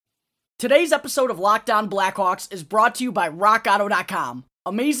Today's episode of Locked On Blackhawks is brought to you by RockAuto.com.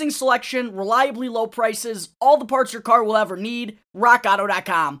 Amazing selection, reliably low prices, all the parts your car will ever need,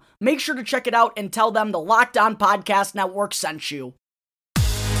 RockAuto.com. Make sure to check it out and tell them the Locked On Podcast Network sent you.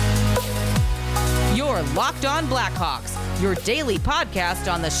 You're Locked On Blackhawks, your daily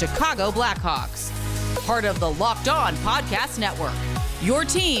podcast on the Chicago Blackhawks. Part of the Locked On Podcast Network, your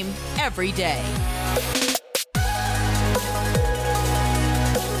team every day.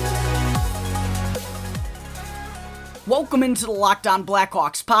 Welcome into the Locked On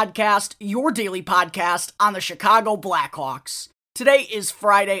Blackhawks podcast, your daily podcast on the Chicago Blackhawks. Today is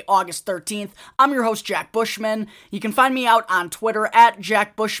Friday, August 13th. I'm your host, Jack Bushman. You can find me out on Twitter at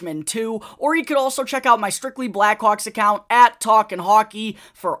JackBushman2, or you could also check out my Strictly Blackhawks account at Talkin' Hockey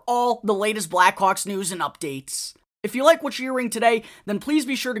for all the latest Blackhawks news and updates. If you like what you're hearing today, then please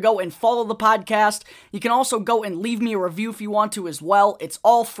be sure to go and follow the podcast. You can also go and leave me a review if you want to as well. It's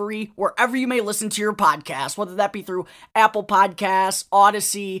all free wherever you may listen to your podcast, whether that be through Apple Podcasts,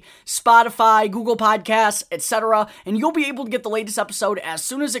 Odyssey, Spotify, Google Podcasts, etc. And you'll be able to get the latest episode as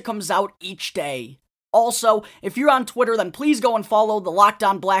soon as it comes out each day. Also, if you're on Twitter, then please go and follow the Locked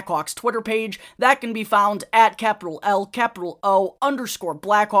On Blackhawks Twitter page. That can be found at _Blackhawks,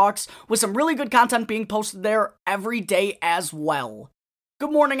 with some really good content being posted there every day as well.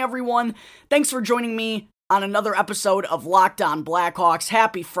 Good morning, everyone. Thanks for joining me on another episode of Locked On Blackhawks.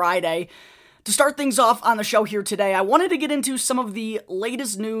 Happy Friday. To start things off on the show here today, I wanted to get into some of the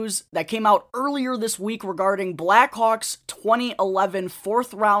latest news that came out earlier this week regarding Blackhawks 2011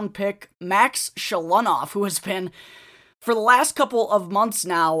 fourth-round pick Max Shalunov, who has been, for the last couple of months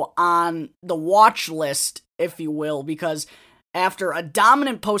now, on the watch list, if you will, because after a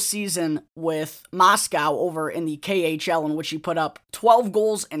dominant postseason with Moscow over in the KHL, in which he put up 12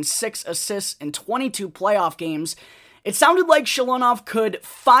 goals and 6 assists in 22 playoff games, it sounded like Shalunov could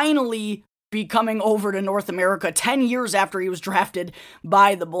finally be coming over to North America 10 years after he was drafted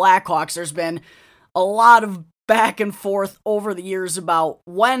by the Blackhawks. There's been a lot of back and forth over the years about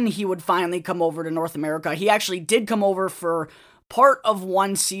when he would finally come over to North America. He actually did come over for part of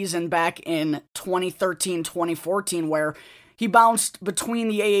one season back in 2013-2014, where he bounced between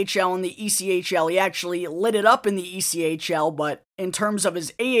the AHL and the ECHL. He actually lit it up in the ECHL, but in terms of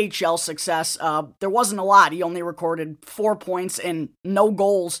his AHL success, there wasn't a lot. He only recorded 4 points and no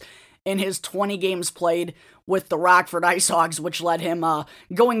goals in his 20 games played with the Rockford IceHogs, which led him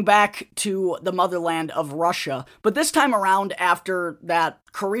going back to the motherland of Russia. But this time around, after that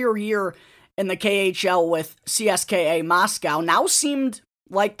career year in the KHL with CSKA Moscow, now seemed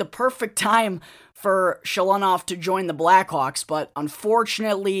like the perfect time for Shalunov to join the Blackhawks. But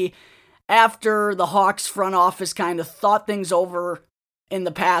unfortunately, after the Hawks front office kind of thought things over in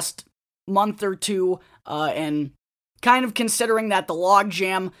the past month or two, and kind of considering that the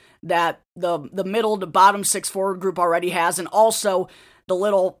logjam that the middle to bottom six forward group already has, and also the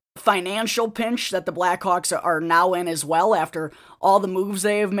little financial pinch that the Blackhawks are now in as well after all the moves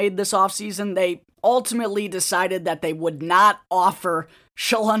they have made this offseason, they ultimately decided that they would not offer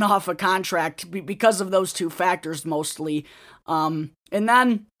Shalunov a contract because of those two factors mostly. And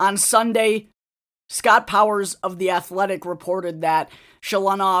then on Sunday, Scott Powers of The Athletic reported that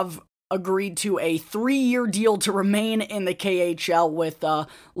Shalunov agreed to a 3-year deal to remain in the KHL with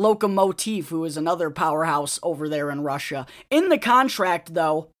Lokomotiv, who is another powerhouse over there in Russia. In the contract,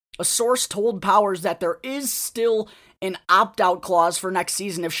 though, a source told Powers that there is still an opt-out clause for next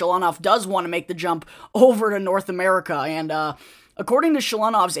season if Shalunov does want to make the jump over to North America. And according to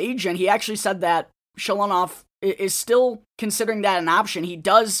Shalunov's agent, he actually said that Shalunov is still considering that an option. He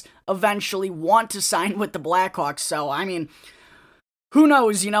does eventually want to sign with the Blackhawks, so, I mean, who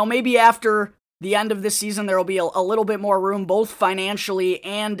knows, maybe after the end of this season, there will be a little bit more room, both financially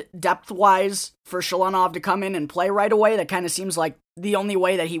and depth-wise, for Shalunov to come in and play right away. That kind of seems like the only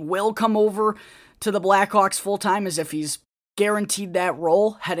way that he will come over to the Blackhawks full-time is if he's guaranteed that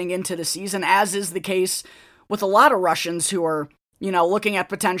role heading into the season, as is the case with a lot of Russians who are, looking at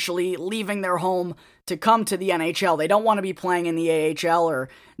potentially leaving their home to come to the NHL. They don't want to be playing in the AHL or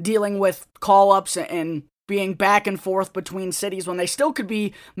dealing with call-ups and being back and forth between cities when they still could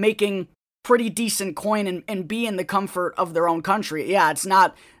be making pretty decent coin and be in the comfort of their own country. Yeah, it's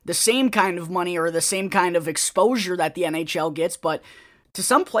not the same kind of money or the same kind of exposure that the NHL gets, but to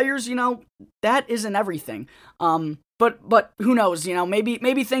some players, that isn't everything. But who knows,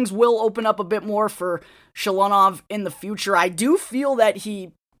 maybe things will open up a bit more for Shalunov in the future. I do feel that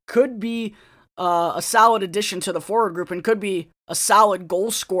he could be a solid addition to the forward group and could be a solid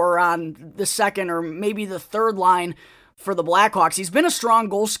goal scorer on the second or maybe the third line for the Blackhawks. He's been a strong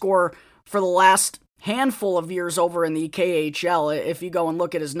goal scorer for the last handful of years over in the KHL. If you go and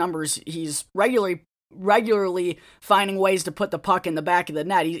look at his numbers, he's regularly finding ways to put the puck in the back of the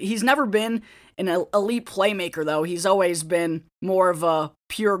net. He's never been an elite playmaker, though. He's always been more of a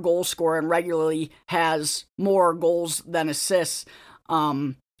pure goal scorer and regularly has more goals than assists.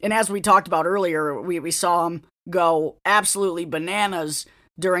 And as we talked about earlier, we saw him go absolutely bananas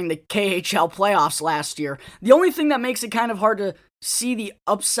during the KHL playoffs last year. The only thing that makes it kind of hard to see the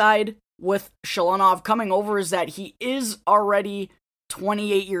upside with Shalunov coming over is that he is already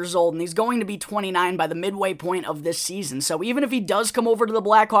 28 years old, and he's going to be 29 by the midway point of this season. So even if he does come over to the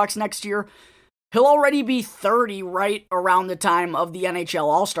Blackhawks next year, he'll already be 30 right around the time of the NHL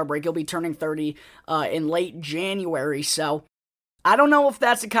All-Star break. He'll be turning 30 in late January. So I don't know if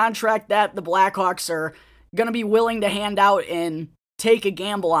that's a contract that the Blackhawks are going to be willing to hand out and take a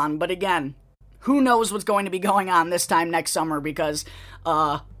gamble on. But again, who knows what's going to be going on this time next summer, because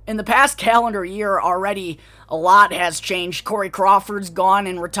in the past calendar year already, a lot has changed. Corey Crawford's gone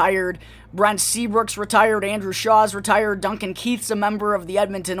and retired. Brent Seabrook's retired. Andrew Shaw's retired. Duncan Keith's a member of the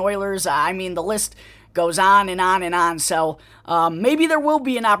Edmonton Oilers. I mean, the list goes on and on and on. So maybe there will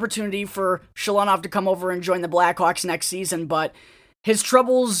be an opportunity for Shalunov to come over and join the Blackhawks next season, but his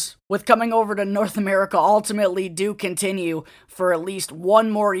troubles with coming over to North America ultimately do continue for at least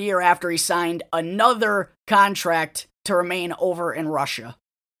one more year after he signed another contract to remain over in Russia.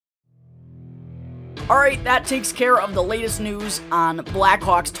 Alright, that takes care of the latest news on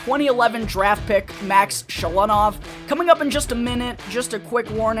Blackhawks 2011 draft pick Max Shalunov. Coming up in just a minute, just a quick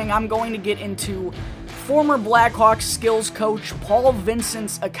warning, I'm going to get into former Blackhawks skills coach Paul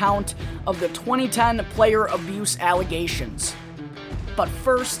Vincent's account of the 2010 player abuse allegations. But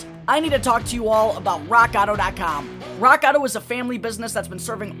first, I need to talk to you all about RockAuto.com. RockAuto is a family business that's been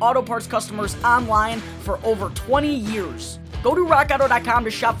serving auto parts customers online for over 20 years. Go to RockAuto.com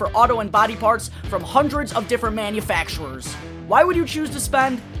to shop for auto and body parts from hundreds of different manufacturers. Why would you choose to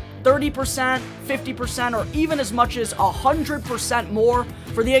spend 30%, 50%, or even as much as 100% more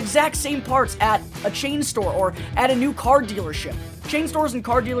for the exact same parts at a chain store or at a new car dealership? Chain stores and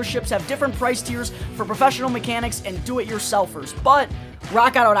car dealerships have different price tiers for professional mechanics and do-it-yourselfers, but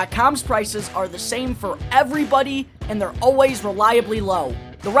RockAuto.com's prices are the same for everybody, and they're always reliably low.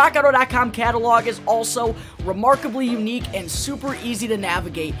 The RockAuto.com catalog is also remarkably unique and super easy to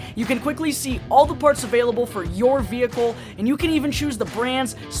navigate. You can quickly see all the parts available for your vehicle, and you can even choose the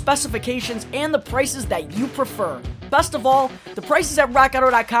brands, specifications, and the prices that you prefer. Best of all, the prices at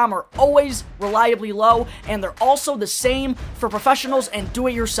RockAuto.com are always reliably low, and they're also the same for professionals and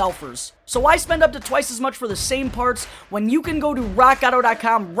do-it-yourselfers. So why spend up to twice as much for the same parts when you can go to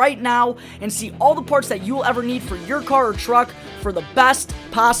RockAuto.com right now and see all the parts that you'll ever need for your car or truck for the best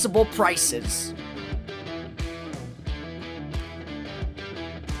possible prices?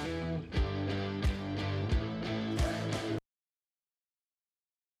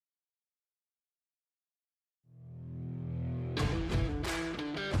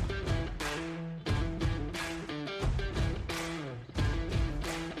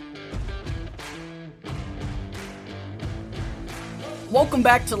 Welcome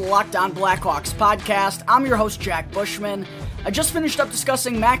back to the Locked On Blackhawks podcast. I'm your host, Jack Bushman. I just finished up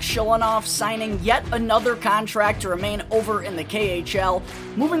discussing Max Shalunov signing yet another contract to remain over in the KHL.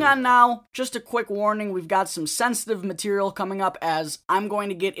 Moving on now, just a quick warning, we've got some sensitive material coming up as I'm going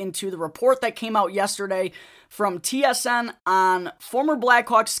to get into the report that came out yesterday from TSN on former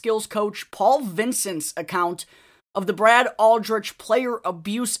Blackhawks skills coach Paul Vincent's account of the Brad Aldrich player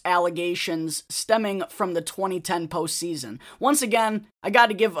abuse allegations stemming from the 2010 postseason. Once again, I got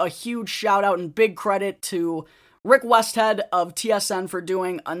to give a huge shout out and big credit to Rick Westhead of TSN for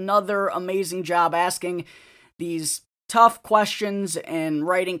doing another amazing job asking these tough questions and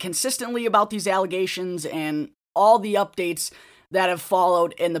writing consistently about these allegations and all the updates that have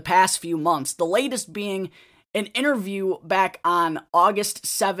followed in the past few months. The latest being an interview back on August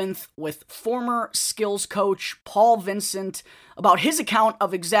 7th with former skills coach Paul Vincent about his account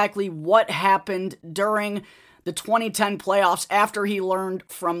of exactly what happened during the 2010 playoffs after he learned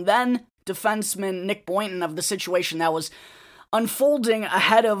from then defenseman Nick Boynton of the situation that was unfolding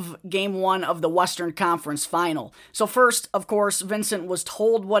ahead of Game 1 of the Western Conference Final. So first, of course, Vincent was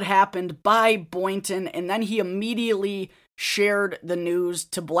told what happened by Boynton, and then he immediately shared the news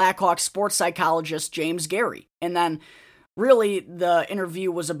to Blackhawks sports psychologist James Gary. And then really the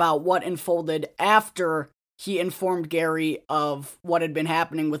interview was about what unfolded after he informed Gary of what had been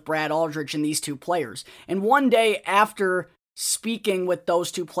happening with Brad Aldrich and these two players. And one day after speaking with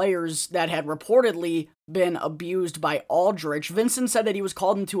those two players that had reportedly been abused by Aldrich, Vincent said that he was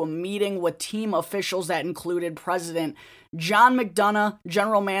called into a meeting with team officials that included President John McDonough,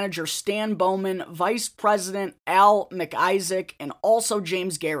 General Manager Stan Bowman, Vice President Al McIsaac, and also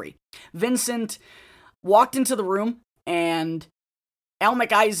James Gary. Vincent walked into the room, and Al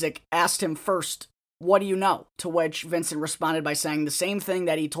McIsaac asked him first, "What do you know?" To which Vincent responded by saying the same thing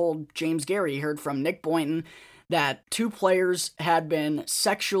that he told James Gary. He heard from Nick Boynton that two players had been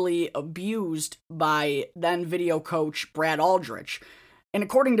sexually abused by then video coach Brad Aldrich. And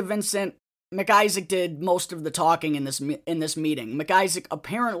according to Vincent, McIsaac did most of the talking in this meeting. McIsaac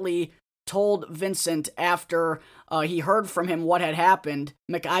apparently told Vincent after he heard from him what had happened.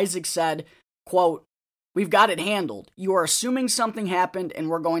 McIsaac said, quote, "We've got it handled. You are assuming something happened and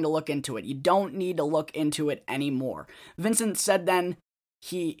we're going to look into it. You don't need to look into it anymore." Vincent said then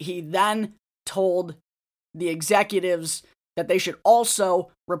he then told the executives that they should also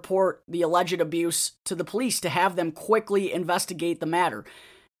report the alleged abuse to the police to have them quickly investigate the matter.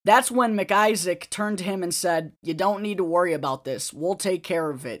 That's when McIsaac turned to him and said, "You don't need to worry about this. We'll take care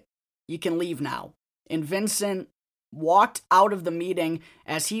of it. You can leave now." And Vincent walked out of the meeting,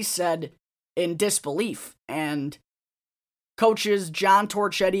 as he said, in disbelief. And coaches John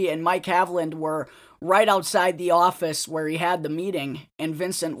Torchetti and Mike Haviland were right outside the office where he had the meeting, and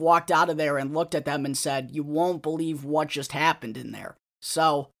Vincent walked out of there and looked at them and said, "You won't believe what just happened in there."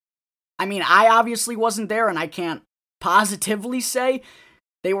 So, I mean, I obviously wasn't there, and I can't positively say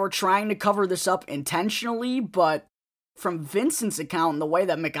they were trying to cover this up intentionally, but from Vincent's account and the way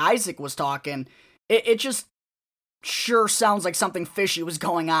that McIsaac was talking, it just sure sounds like something fishy was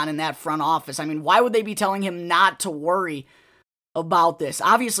going on in that front office. I mean, why would they be telling him not to worry about this?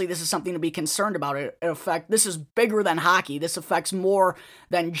 Obviously, this is something to be concerned about. This is bigger than hockey. This affects more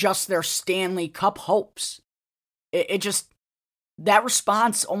than just their Stanley Cup hopes. That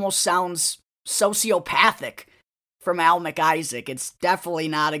response almost sounds sociopathic from Al McIsaac. It's definitely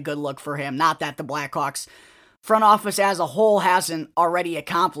not a good look for him. Not that the Blackhawks front office as a whole hasn't already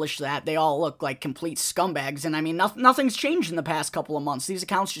accomplished that. They all look like complete scumbags. And I mean, nothing's changed in the past couple of months. These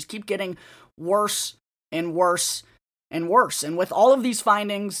accounts just keep getting worse and worse and worse. And with all of these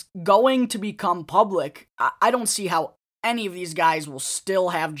findings going to become public, I don't see how any of these guys will still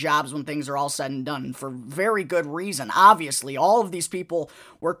have jobs when things are all said and done, for very good reason. Obviously, all of these people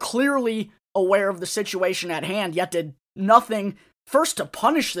were clearly aware of the situation at hand, yet did nothing first to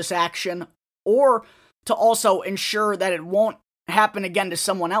punish this action or to also ensure that it won't happen again to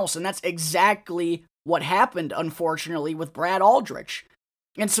someone else. And that's exactly what happened, unfortunately, with Brad Aldrich.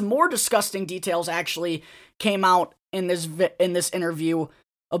 And some more disgusting details actually came out in this interview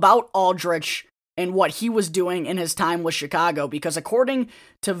about Aldrich and what he was doing in his time with Chicago, because according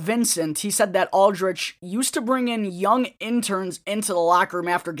to Vincent, he said that Aldrich used to bring in young interns into the locker room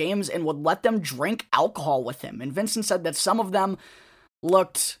after games and would let them drink alcohol with him. And Vincent said that some of them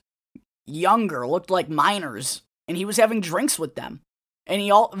looked younger, looked like minors, and he was having drinks with them.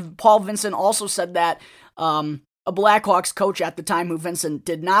 And Paul Vincent also said that a Blackhawks coach at the time, who Vincent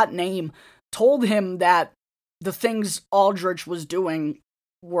did not name, told him that the things Aldrich was doing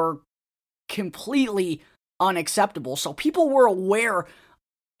were completely unacceptable. So people were aware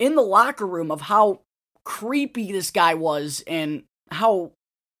in the locker room of how creepy this guy was and how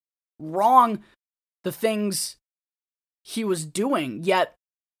wrong the things he was doing, yet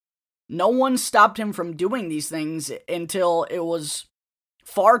no one stopped him from doing these things until it was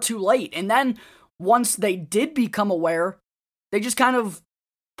far too late. And then once they did become aware, they just kind of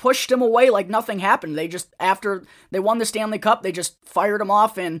pushed him away like nothing happened. After they won the Stanley Cup, they just fired him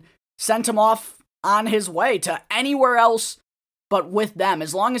off and sent him off on his way to anywhere else but with them.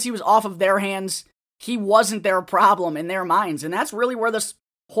 As long as he was off of their hands, he wasn't their problem in their minds. And that's really where this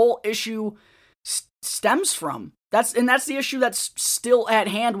whole issue stems from. That's the issue that's still at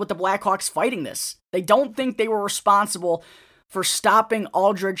hand with the Blackhawks fighting this. They don't think they were responsible for stopping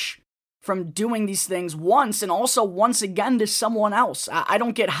Aldrich from doing these things once, and also once again to someone else. I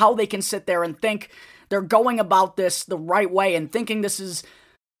don't get how they can sit there and think they're going about this the right way and thinking this is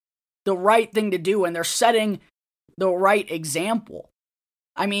the right thing to do, and they're setting the right example.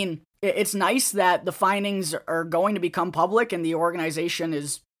 I mean, it's nice that the findings are going to become public and the organization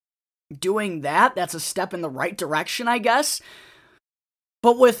is doing that. That's a step in the right direction, I guess.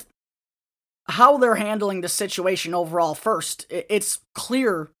 But with how they're handling the situation overall, first, it's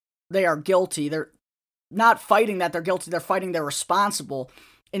clear they are guilty. They're not fighting that they're guilty, they're fighting they're responsible.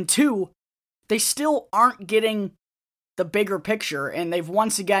 And two, they still aren't getting the bigger picture, and they've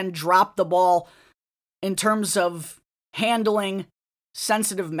once again dropped the ball in terms of handling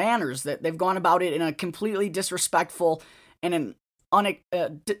sensitive manners. That they've gone about it in a completely disrespectful in an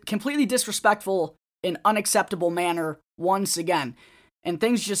completely disrespectful and unacceptable manner once again. And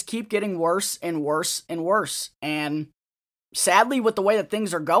things just keep getting worse and worse and worse. And sadly, with the way that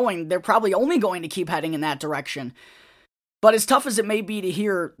things are going, they're probably only going to keep heading in that direction. But as tough as it may be to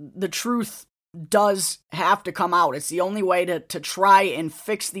hear, the truth does have to come out. It's the only way to try and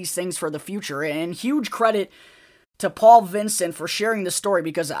fix these things for the future. And huge credit to Paul Vincent for sharing the story,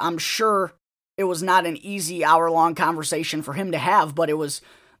 because I'm sure it was not an easy hour-long conversation for him to have, but it was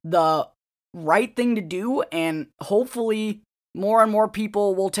the right thing to do, and hopefully more and more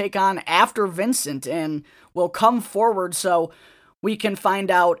people will take on after Vincent and will come forward so we can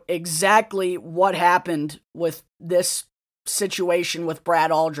find out exactly what happened with this situation with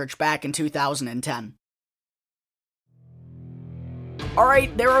Brad Aldrich back in 2010.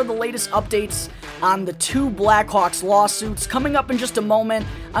 Alright, there are the latest updates on the two Blackhawks lawsuits. Coming up in just a moment,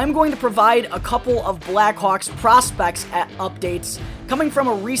 I'm going to provide a couple of Blackhawks prospects updates coming from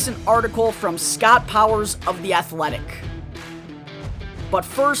a recent article from Scott Powers of The Athletic. But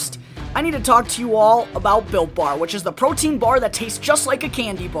first, I need to talk to you all about Built Bar, which is the protein bar that tastes just like a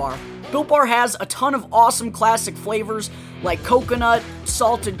candy bar. Built Bar has a ton of awesome classic flavors like coconut,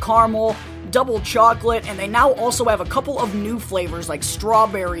 salted caramel, double chocolate, and they now also have a couple of new flavors like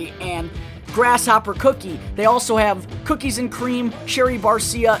strawberry and grasshopper cookie. They also have cookies and cream, cherry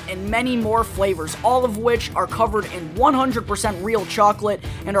barcia, and many more flavors, all of which are covered in 100% real chocolate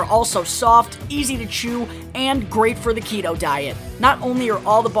and are also soft, easy to chew, and great for the keto diet. Not only are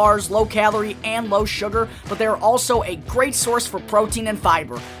all the bars low calorie and low sugar, but they are also a great source for protein and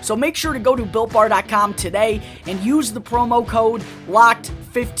fiber. So make sure to go to BuiltBar.com today and use the promo code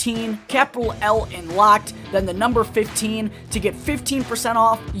LOCKED15, capital L in LOCKED, then the number 15 to get 15%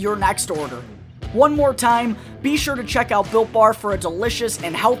 off your next order. One more time, be sure to check out Built Bar for a delicious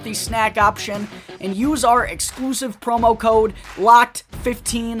and healthy snack option and use our exclusive promo code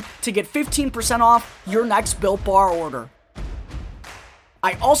LOCKED15 to get 15% off your next Built Bar order.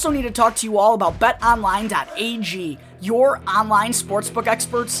 I also need to talk to you all about betonline.ag, your online sportsbook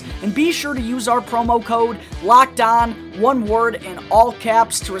experts, and be sure to use our promo code LOCKEDON, one word in all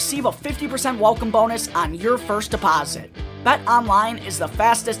caps, to receive a 50% welcome bonus on your first deposit. BetOnline is the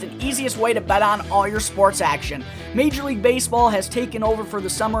fastest and easiest way to bet on all your sports action. Major League Baseball has taken over for the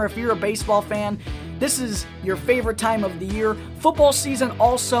summer. If you're a baseball fan, this is your favorite time of the year. Football season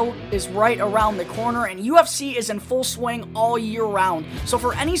also is right around the corner, and UFC is in full swing all year round. So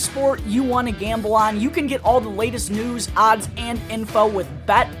for any sport you want to gamble on, you can get all the latest news, odds, and info with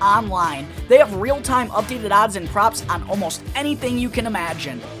BetOnline. They have real-time updated odds and props on almost anything you can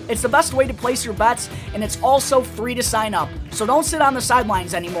imagine. It's the best way to place your bets, and it's also free to sign up. So don't sit on the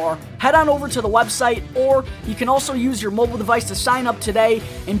sidelines anymore. Head on over to the website, or you can also use your mobile device to sign up today,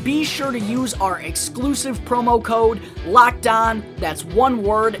 and be sure to use our exclusive promo code LOCKEDON, that's one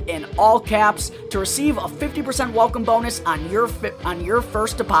word in all caps, to receive a 50% welcome bonus on your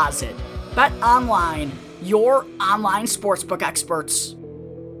first deposit. Bet Online, your online sportsbook experts.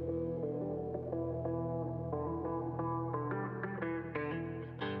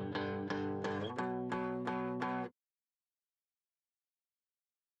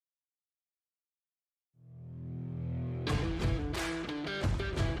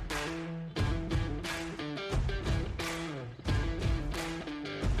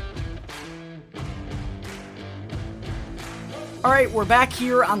 Alright, we're back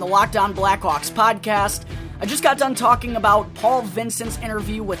here on the Locked On Blackhawks podcast. I just got done talking about Paul Vincent's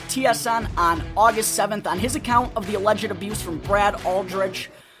interview with TSN on August 7th on his account of the alleged abuse from Brad Aldrich.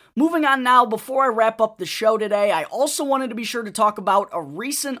 Moving on now, before I wrap up the show today, I also wanted to be sure to talk about a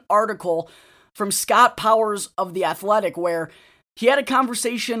recent article from Scott Powers of The Athletic, where he had a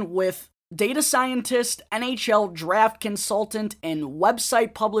conversation with data scientist, NHL draft consultant, and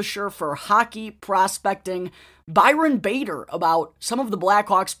website publisher for hockey prospecting, Byron Bader, about some of the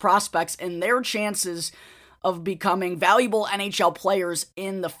Blackhawks prospects and their chances of becoming valuable NHL players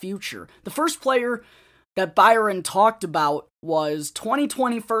in the future. The first player that Byron talked about was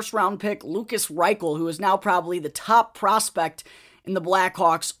 2020 first-round pick Lukas Reichel, who is now probably the top prospect in the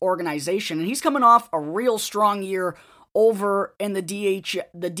Blackhawks organization. And he's coming off a real strong year over in the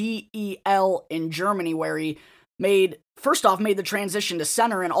DEL in Germany, where he made the transition to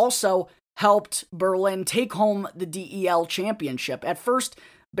center and also helped Berlin take home the DEL championship. At first,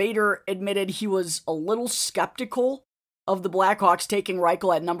 Bader admitted he was a little skeptical of the Blackhawks taking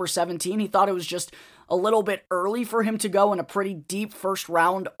Reichel at number 17. He thought it was just a little bit early for him to go in a pretty deep first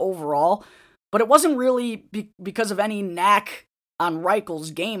round overall. But it wasn't really because of any knack on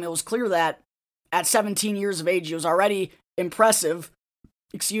Reichel's game. It was clear that at 17 years of age, he was already impressive,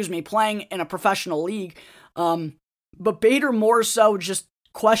 playing in a professional league. But Bader more so just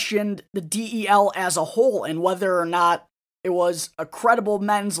questioned the DEL as a whole and whether or not it was a credible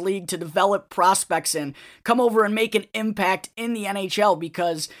men's league to develop prospects in, come over and make an impact in the NHL,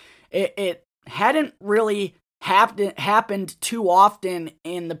 because it hadn't really happened too often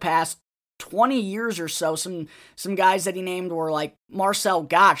in the past 20 years or so. Some guys that he named were like Marcel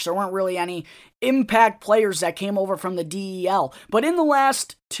Gottsch. There weren't really any impact players that came over from the DEL. But in the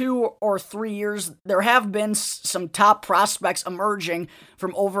last 2 or 3 years, there have been some top prospects emerging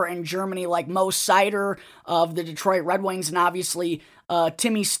from over in Germany, like Mo Seider of the Detroit Red Wings, and obviously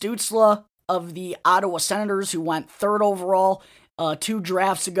Timmy Stützle of the Ottawa Senators, who went 3rd overall 2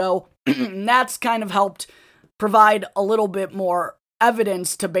 drafts ago. And that's kind of helped provide a little bit more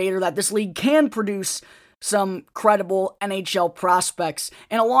evidence to Bader that this league can produce some credible NHL prospects.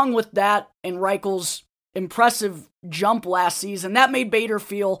 And along with that, and Reichel's impressive jump last season, that made Bader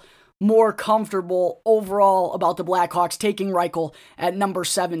feel more comfortable overall about the Blackhawks taking Reichel at number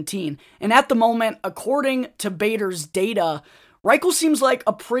 17. And at the moment, according to Bader's data, Reichel seems like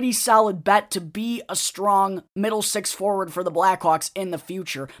a pretty solid bet to be a strong middle 6 forward for the Blackhawks in the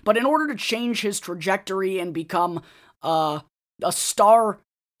future. But in order to change his trajectory and become a star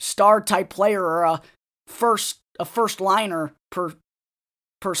type player, or a first liner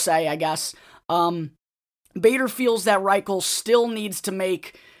per se, I guess, Bader feels that Reichel still needs to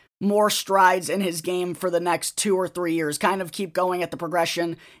make more strides in his game for the next 2 or 3 years, kind of keep going at the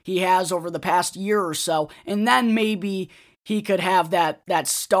progression he has over the past year or so, and then maybe he could have that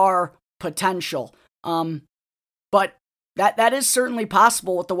star potential. But that is certainly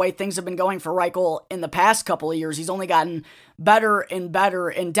possible with the way things have been going for Reichel in the past couple of years. He's only gotten better and better,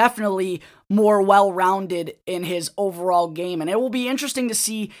 and definitely more well-rounded in his overall game. And it will be interesting to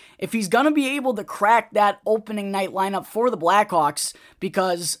see if he's going to be able to crack that opening night lineup for the Blackhawks,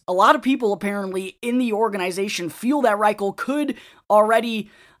 because a lot of people apparently in the organization feel that Reichel could already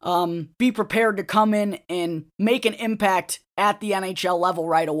be prepared to come in and make an impact at the NHL level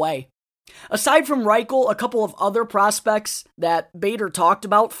right away. Aside from Reichel, a couple of other prospects that Bader talked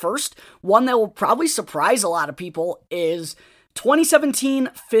about. First, one that will probably surprise a lot of people is 2017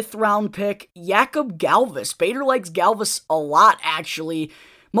 5th-round pick Jakub Galvas. Bader likes Galvas a lot, actually,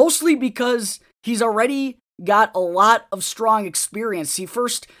 mostly because he's already got a lot of strong experience. He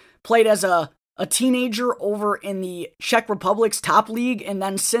first played as a teenager over in the Czech Republic's top league, and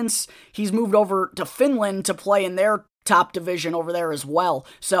then since he's moved over to Finland to play in their top division over there as well.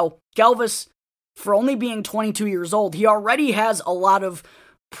 So Galvas, for only being 22 years old, he already has a lot of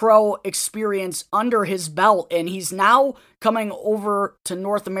pro experience under his belt, and he's now coming over to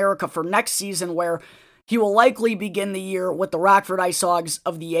North America for next season, where he will likely begin the year with the Rockford Ice Hogs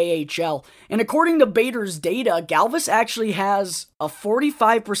of the AHL. And according to Bader's data, Galvas actually has a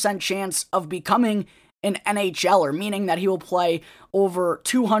 45% chance of becoming an NHLer, meaning that he will play over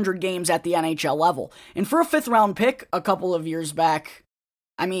 200 games at the NHL level. And for a 5th-round pick a couple of years back,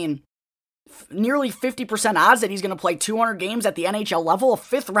 I mean, nearly 50% odds that he's going to play 200 games at the NHL level, a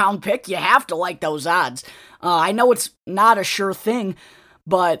 5th-round pick, you have to like those odds. I know it's not a sure thing,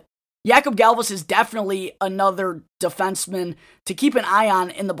 but Jakub Galvas is definitely another defenseman to keep an eye on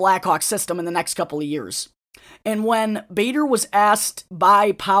in the Blackhawks system in the next couple of years. And when Bader was asked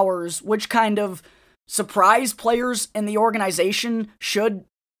by Powers which kind of surprise players in the organization should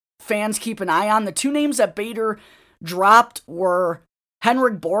fans keep an eye on, the 2 names that Bader dropped were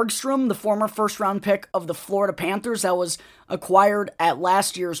Henrik Borgstrom, the former 1st-round pick of the Florida Panthers that was acquired at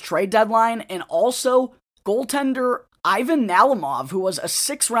last year's trade deadline, and also goaltender Ivan Nalimov, who was a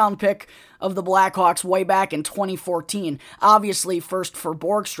 6th-round pick of the Blackhawks way back in 2014. Obviously, first for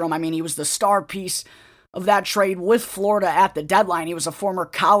Borgstrom, I mean, he was the star piece of that trade with Florida at the deadline. He was a former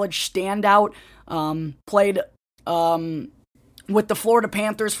college standout, played with the Florida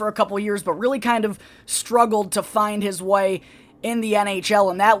Panthers for a couple years, but really kind of struggled to find his way in the NHL,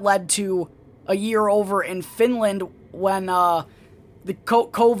 and that led to a year over in Finland when the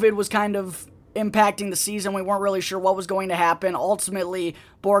COVID was kind of impacting the season. We weren't really sure what was going to happen. Ultimately,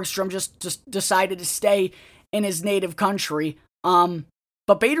 Borgstrom just decided to stay in his native country.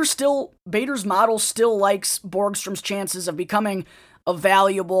 But Bader's model still likes Borgstrom's chances of becoming a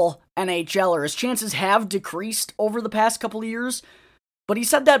valuable NHLer. His chances have decreased over the past couple of years, but he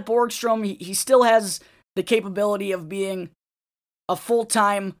said that Borgstrom, he still has the capability of being a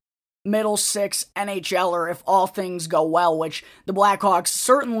full-time middle 6 NHLer if all things go well, which the Blackhawks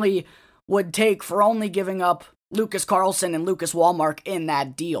certainly would take for only giving up Lucas Carlson and Lucas Wallmark in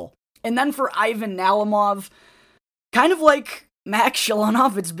that deal. And then for Ivan Nalimov, kind of like Max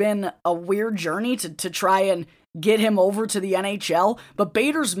Shalunov, it's been a weird journey to try and get him over to the NHL, but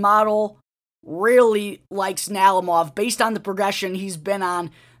Bader's model really likes Nalimov based on the progression he's been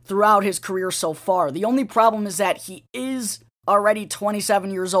on throughout his career so far. The only problem is that he is already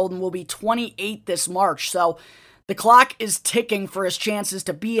 27 years old and will be 28 this March, so the clock is ticking for his chances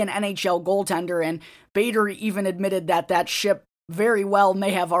to be an NHL goaltender, and Bader even admitted that that ship very well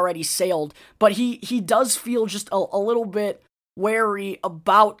may have already sailed, but he does feel just a little bit wary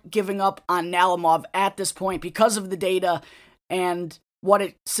about giving up on Nalimov at this point because of the data and what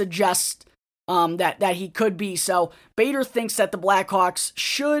it suggests that he could be. So Bader thinks that the Blackhawks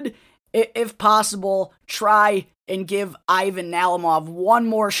should, if possible, try and give Ivan Nalimov one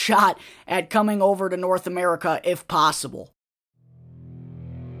more shot at coming over to North America if possible.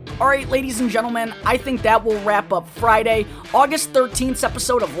 Alright, ladies and gentlemen, I think that will wrap up Friday, August 13th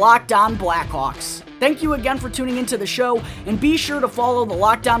episode of Locked On Blackhawks. Thank you again for tuning into the show, and be sure to follow the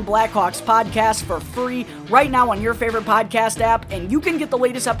Locked On Blackhawks podcast for free right now on your favorite podcast app, and you can get the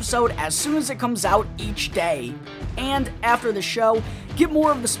latest episode as soon as it comes out each day. And after the show, get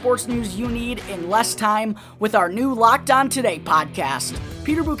more of the sports news you need in less time with our new Locked On Today podcast.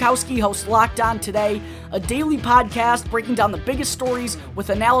 Peter Bukowski hosts Locked On Today, a daily podcast breaking down the biggest stories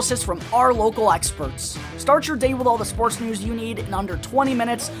with analysis from our local experts. Start your day with all the sports news you need in under 20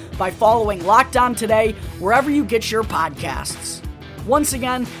 minutes by following Locked On Today wherever you get your podcasts. Once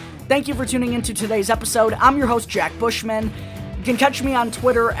again, thank you for tuning into today's episode. I'm your host, Jack Bushman. You can catch me on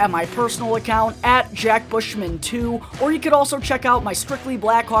Twitter at my personal account at JackBushman2, or you could also check out my Strictly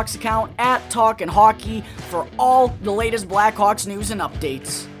Blackhawks account at Talkin' Hockey for all the latest Blackhawks news and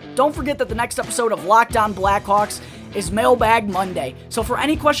updates. Don't forget that the next episode of Locked On Blackhawks is Mailbag Monday, so for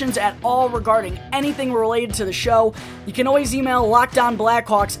any questions at all regarding anything related to the show, you can always email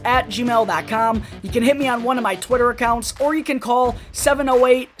lockedonblackhawks@gmail.com. You can hit me on one of my Twitter accounts, or you can call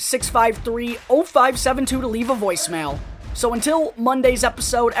 708-653-0572 to leave a voicemail. So until Monday's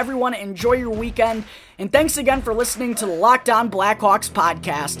episode, everyone enjoy your weekend, and thanks again for listening to the Locked On Blackhawks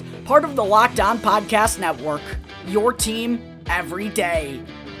podcast, part of the Locked On Podcast Network. Your team every day.